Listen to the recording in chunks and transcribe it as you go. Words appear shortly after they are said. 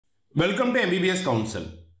Welcome to MBBS Council.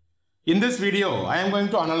 In this video, I am going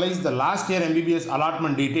to analyze the last year MBBS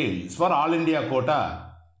allotment details for All India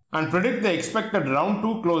Quota and predict the expected round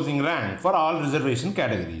 2 closing rank for all reservation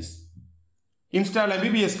categories. Install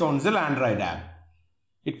MBBS Council Android App.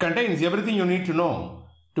 It contains everything you need to know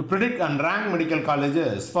to predict and rank medical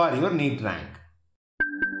colleges for your NEET rank.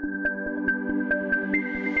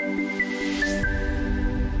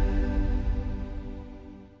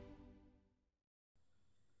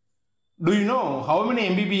 Do you know how many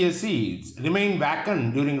MBBS seats remained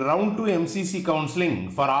vacant during round 2 MCC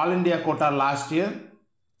counselling for All India Quota last year?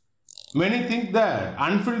 Many think that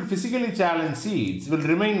unfilled physically challenged seats will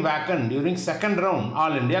remain vacant during second round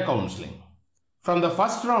All India counselling. From the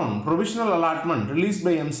first round provisional allotment released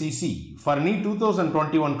by MCC for NEET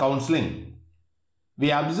 2021 counselling,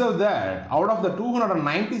 we observed that out of the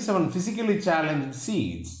 297 physically challenged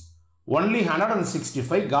seats, only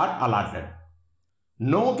 165 got allotted.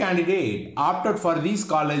 No candidate opted for these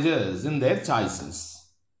colleges in their choices.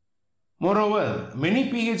 Moreover, many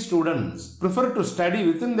PH students prefer to study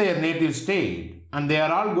within their native state and they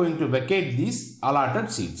are all going to vacate these allotted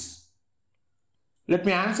seats. Let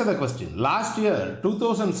me answer the question. Last year,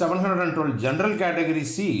 2,712 general category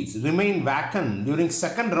seats remained vacant during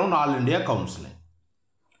second round All India counselling.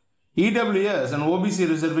 EWS and OBC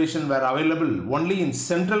reservation were available only in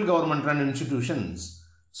central government run institutions,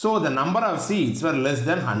 so the number of seats were less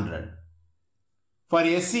than 100. For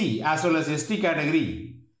SC as well as ST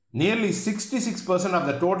category, nearly 66% of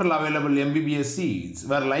the total available MBBS seats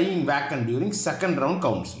were lying vacant during second round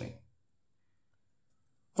counselling.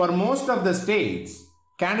 For most of the states,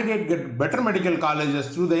 candidates get better medical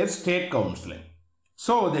colleges through their state counselling,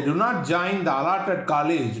 so they do not join the allotted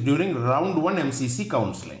college during round 1 MCC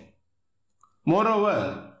counselling.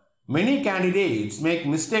 Moreover, many candidates make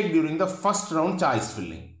mistake during the first round choice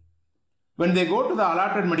filling. When they go to the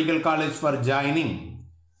allotted medical college for joining,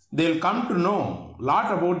 they will come to know a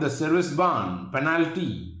lot about the service bond,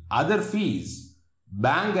 penalty, other fees,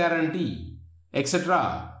 bank guarantee,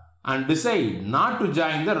 etc. and decide not to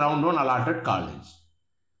join the round 1 allotted college.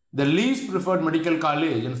 The least preferred medical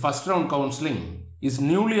college in first round counselling is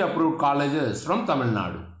newly approved colleges from Tamil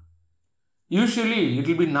Nadu. Usually, it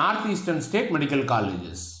will be northeastern state medical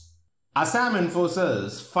colleges. Assam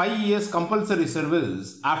enforces 5 years compulsory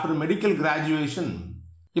service after medical graduation.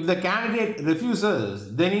 If the candidate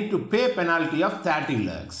refuses, they need to pay a penalty of 30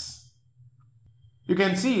 lakhs. You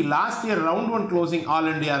can see last year round 1 closing All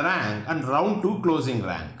India rank and round 2 closing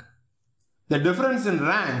rank. The difference in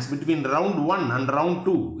ranks between round 1 and round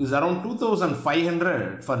 2 is around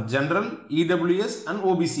 2,500 for general, EWS and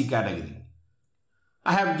OBC category.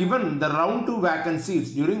 I have given the round 2 vacant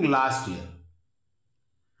seats during last year.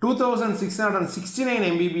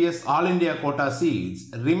 2,669 MBBS All India Quota seats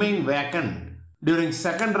remain vacant during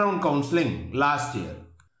second round counselling last year.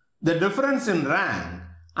 The difference in rank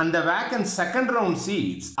and the vacant second round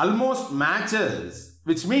seats almost matches,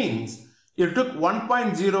 which means it took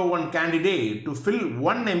 1.01 candidate to fill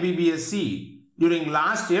one MBBS seat during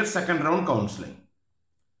last year's second round counselling.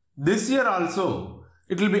 This year also,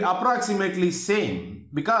 it will be approximately same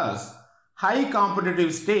because high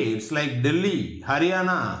competitive states like Delhi,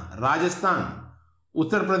 Haryana, Rajasthan,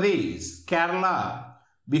 Uttar Pradesh, Kerala,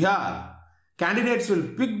 Bihar, candidates will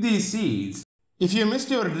pick these seats. If you missed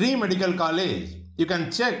your dream medical college, you can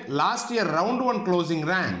check last year round 1 closing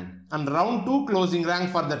rank and round 2 closing rank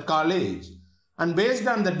for that college, and based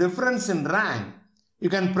on the difference in rank, you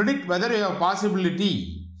can predict whether you have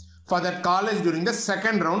possibility for that college during the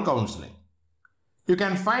second round counselling. You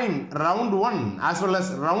can find round 1 as well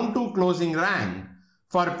as round 2 closing rank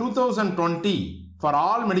for 2020 for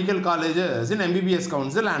all medical colleges in MBBS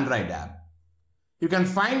Council Android App. You can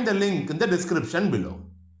find the link in the description below.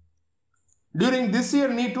 During this year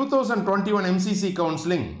NEET 2021 MCC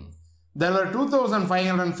counselling, there were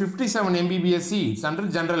 2,557 MBBS seats under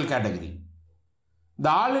general category. The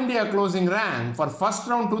All India closing rank for first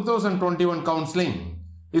round 2021 counselling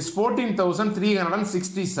is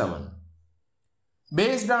 14,367.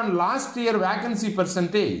 Based on last year vacancy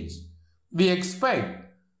percentage, we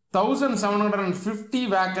expect 1,750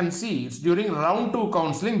 vacant seats during round 2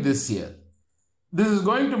 counselling this year. This is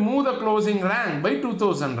going to move the closing rank by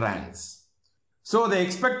 2,000 ranks. So the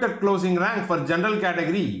expected closing rank for general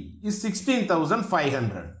category is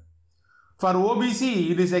 16,500. For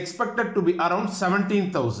OBC, it is expected to be around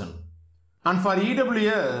 17,000. And for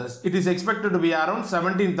EWS, it is expected to be around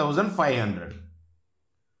 17,500.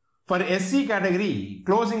 For SC category,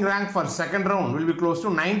 closing rank for second round will be close to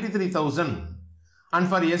 93,000 and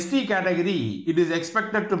for ST category, it is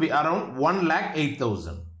expected to be around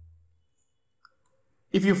 1,08,000.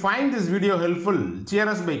 If you find this video helpful, cheer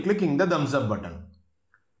us by clicking the thumbs up button.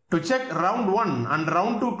 To check round 1 and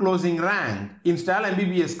round 2 closing rank, install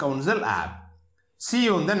MBBS Council app. See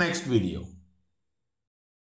you in the next video.